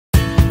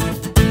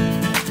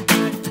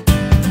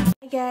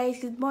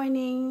guys, good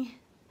morning.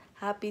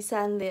 Happy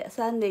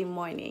Sunday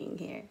morning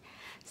here.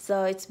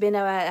 So it's been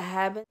a while. I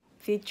haven't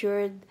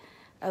featured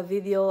a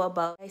video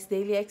about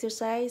daily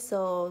exercise.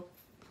 So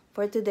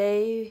for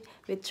today,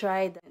 we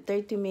tried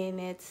 30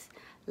 minutes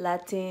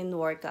Latin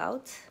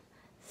workout.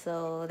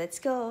 So let's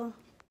go.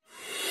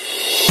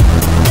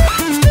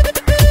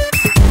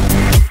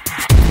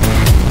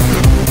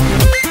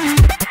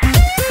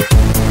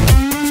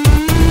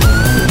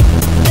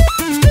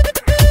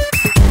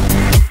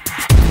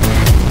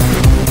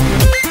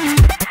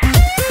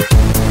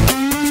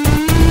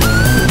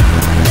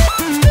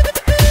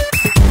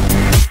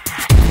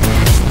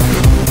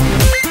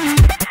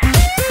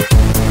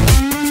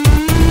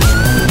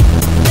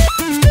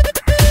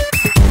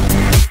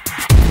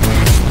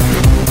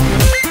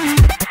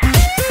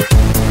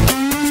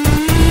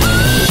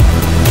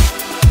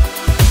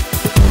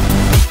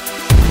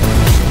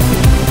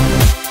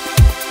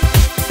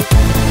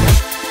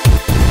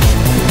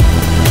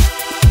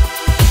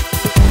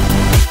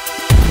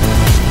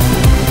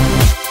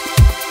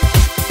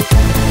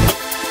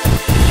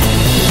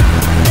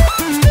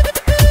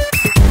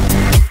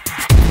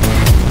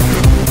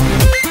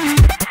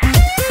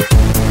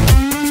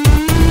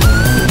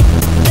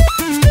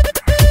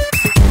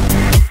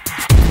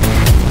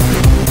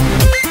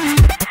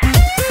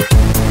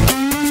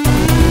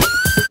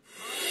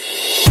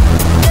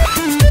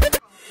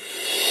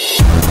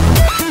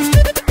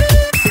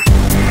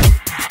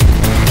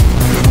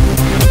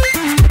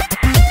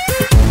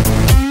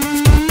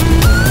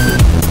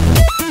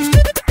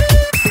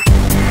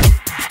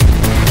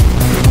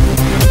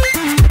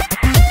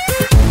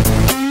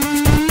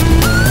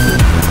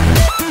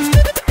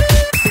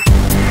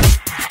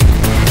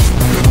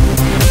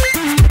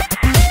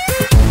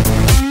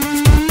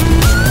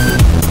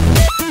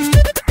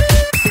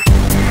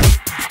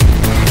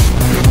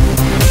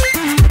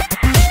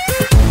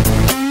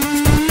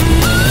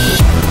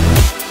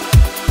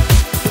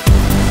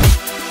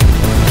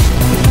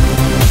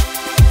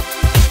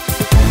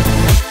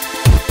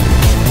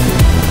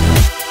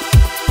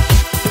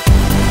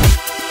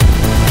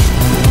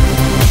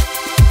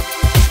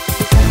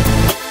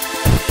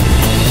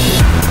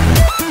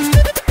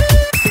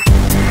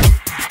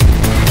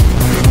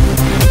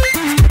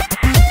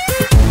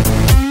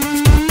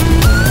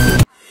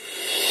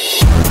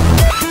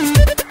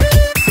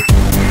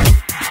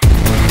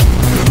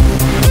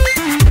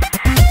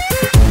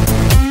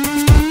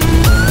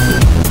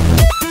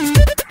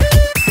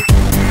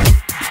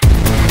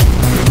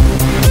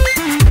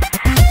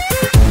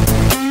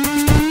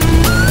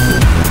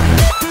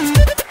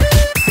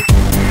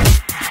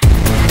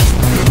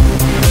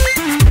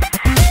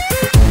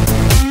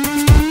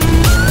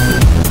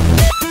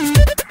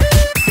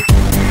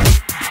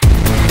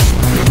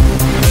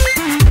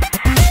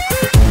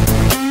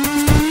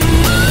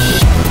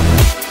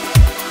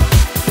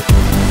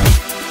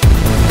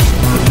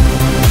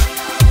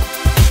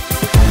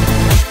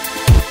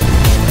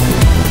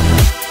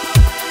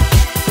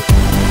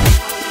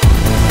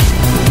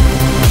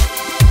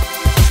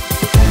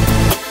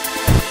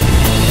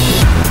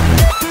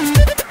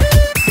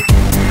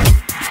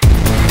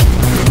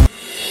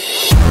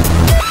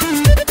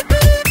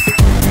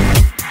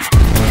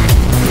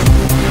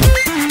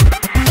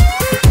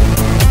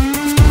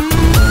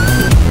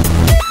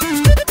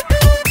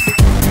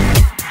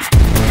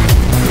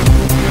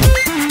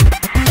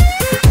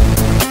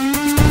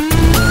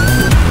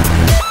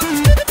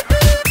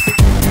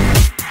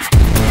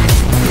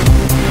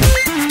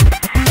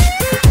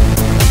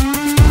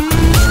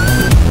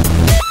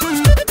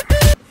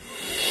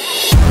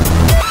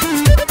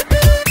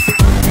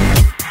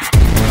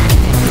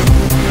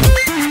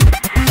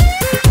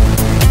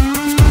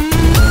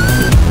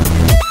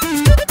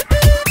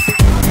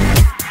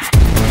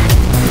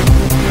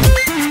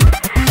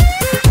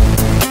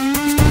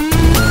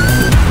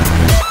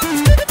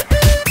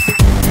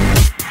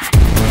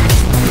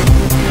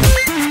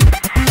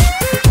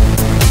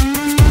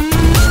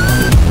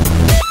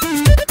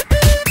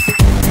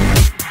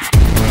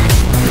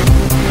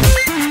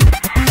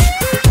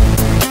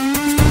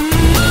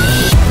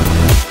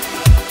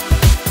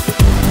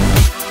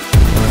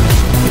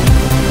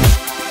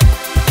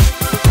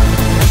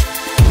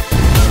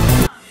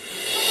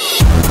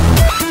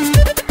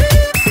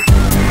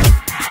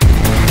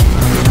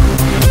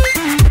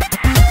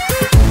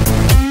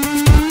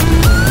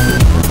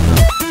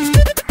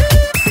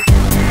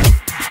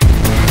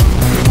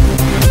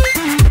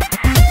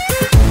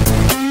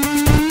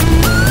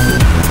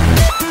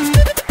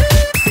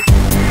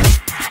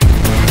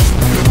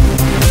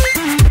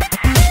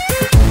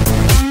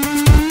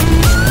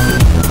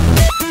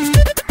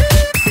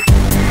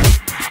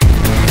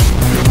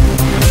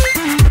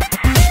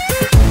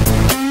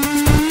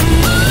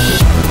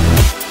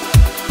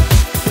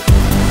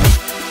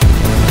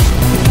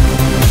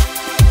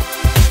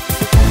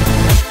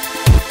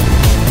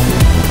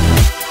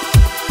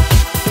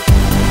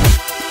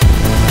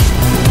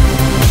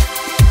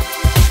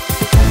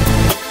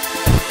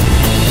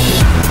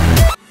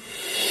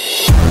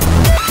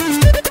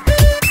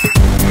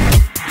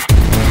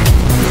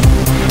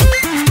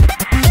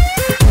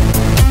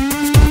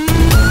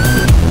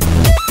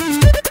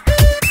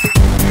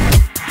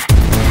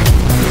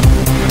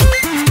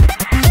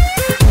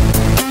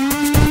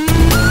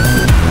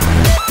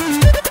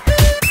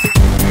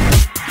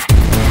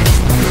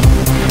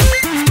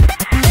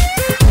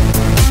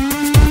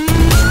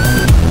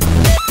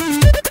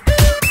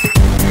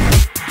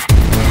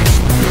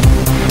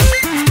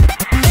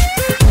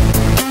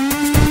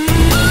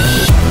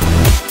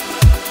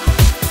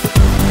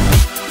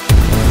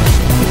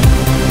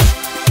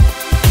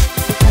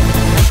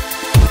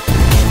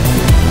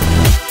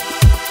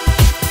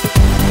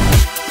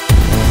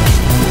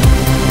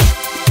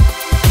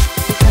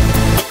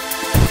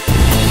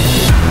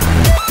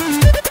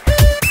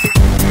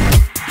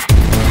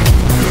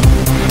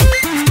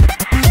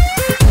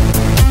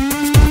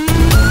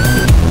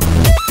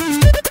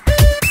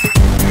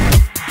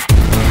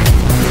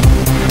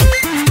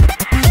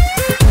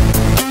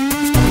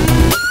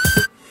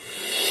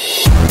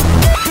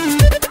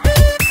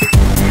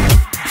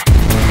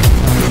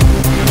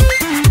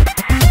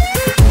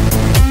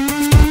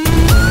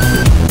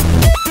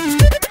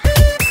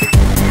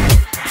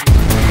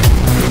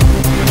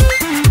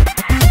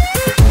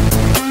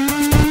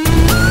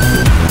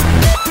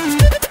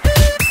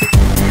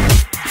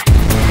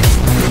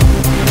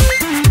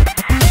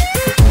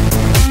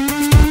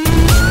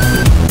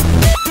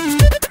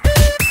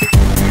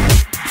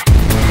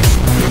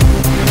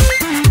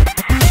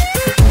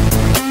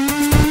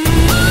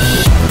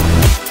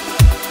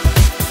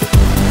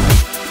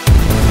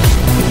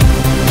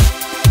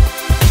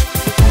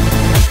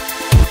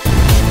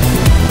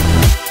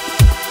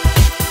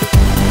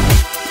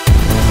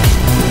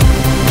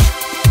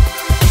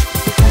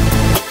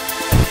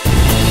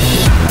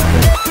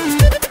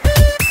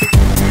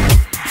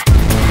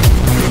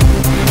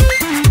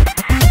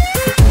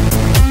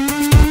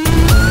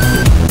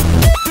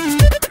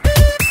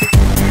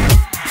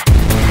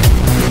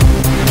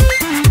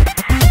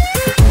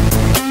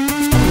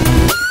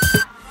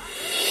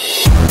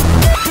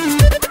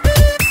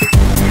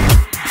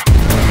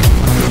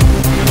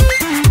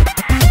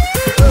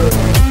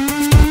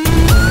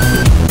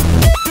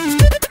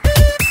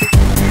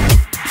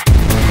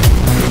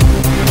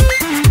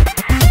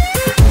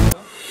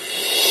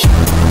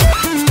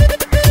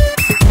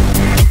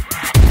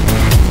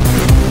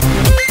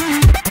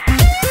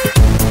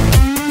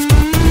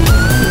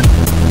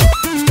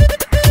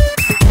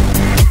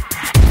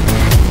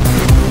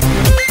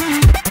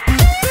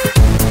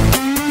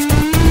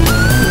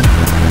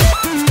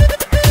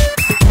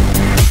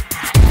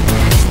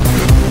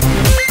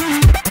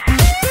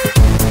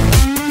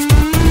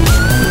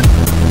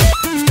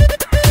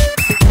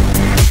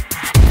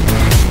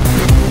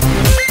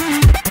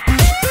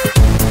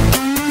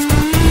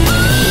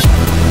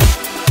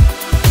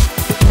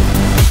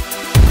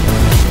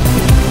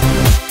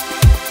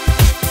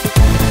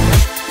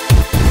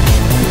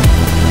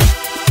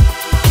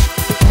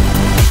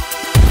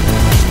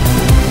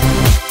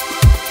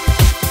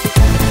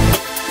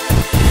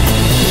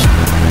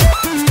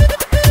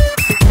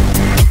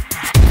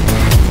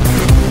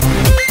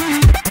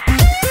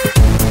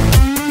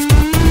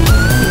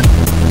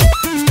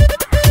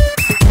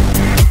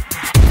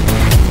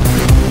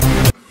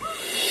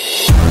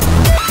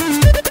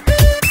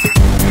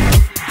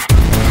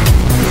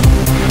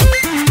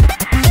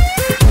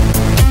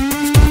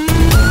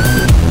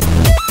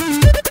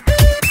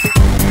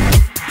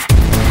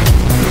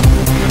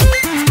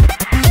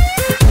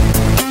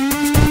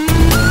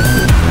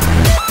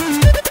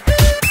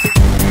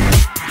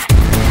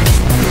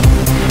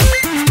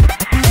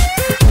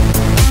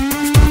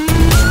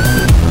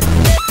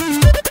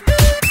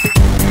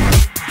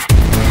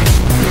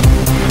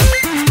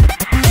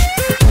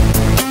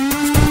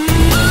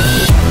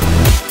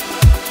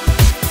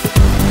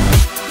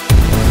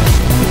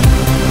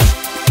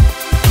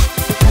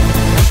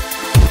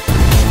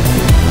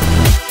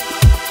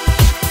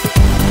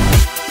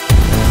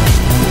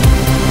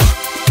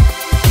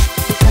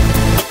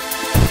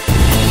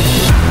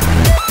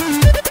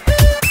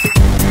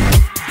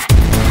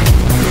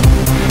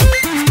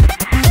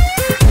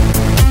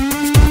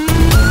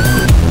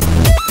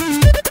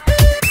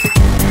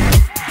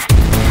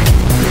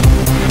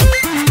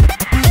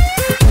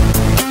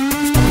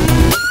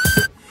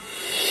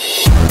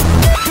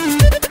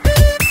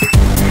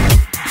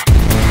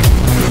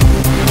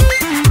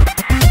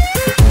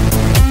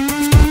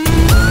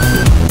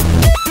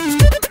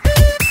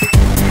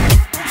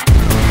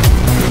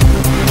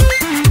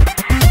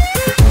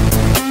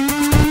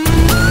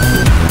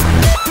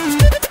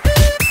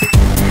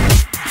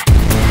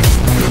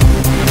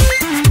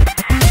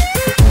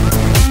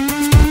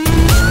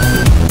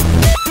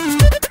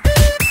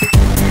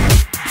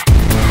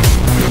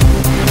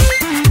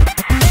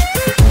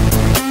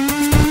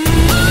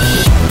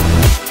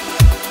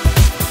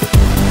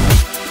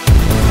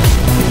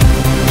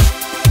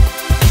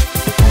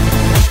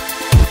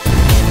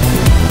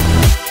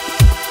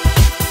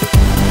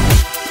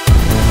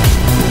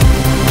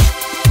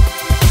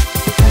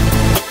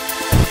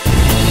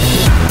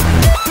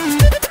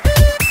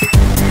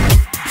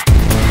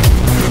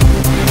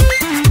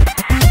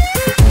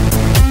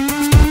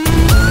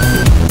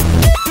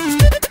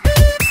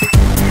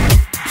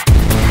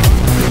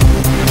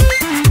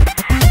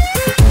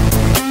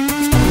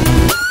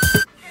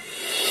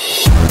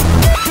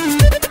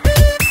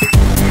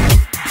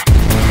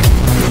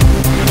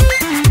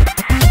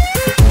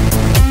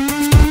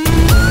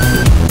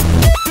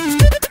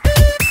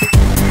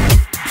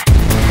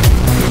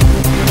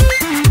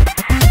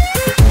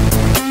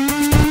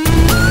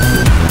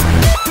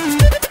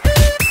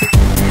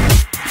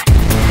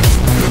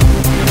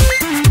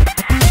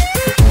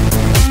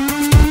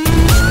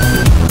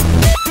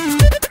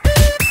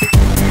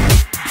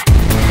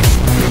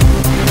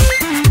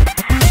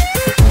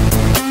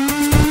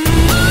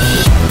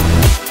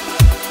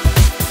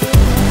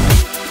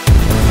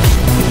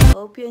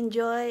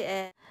 enjoy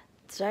and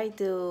try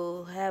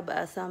to have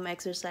some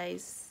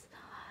exercise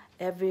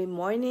every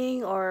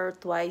morning or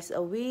twice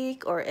a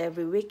week or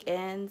every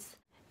weekends.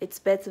 It's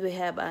better we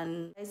have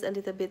a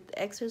little bit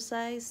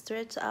exercise,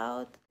 stretch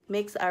out,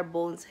 makes our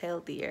bones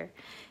healthier.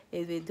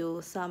 If we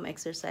do some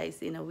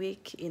exercise in a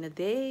week, in a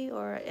day,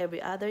 or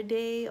every other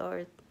day,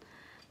 or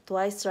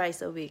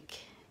thrice a week.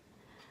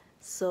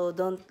 So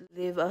don't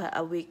live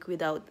a week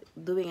without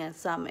doing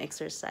some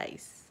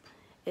exercise.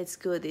 It's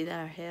good in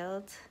our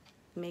health,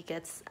 make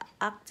us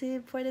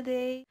active for the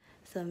day,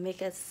 so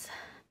make us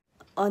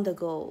on the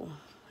go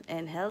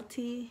and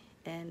healthy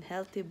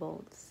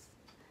bones.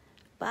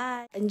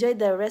 Bye. Enjoy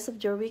the rest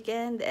of your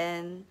weekend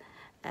and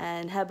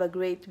have a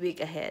great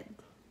week ahead.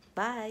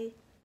 Bye.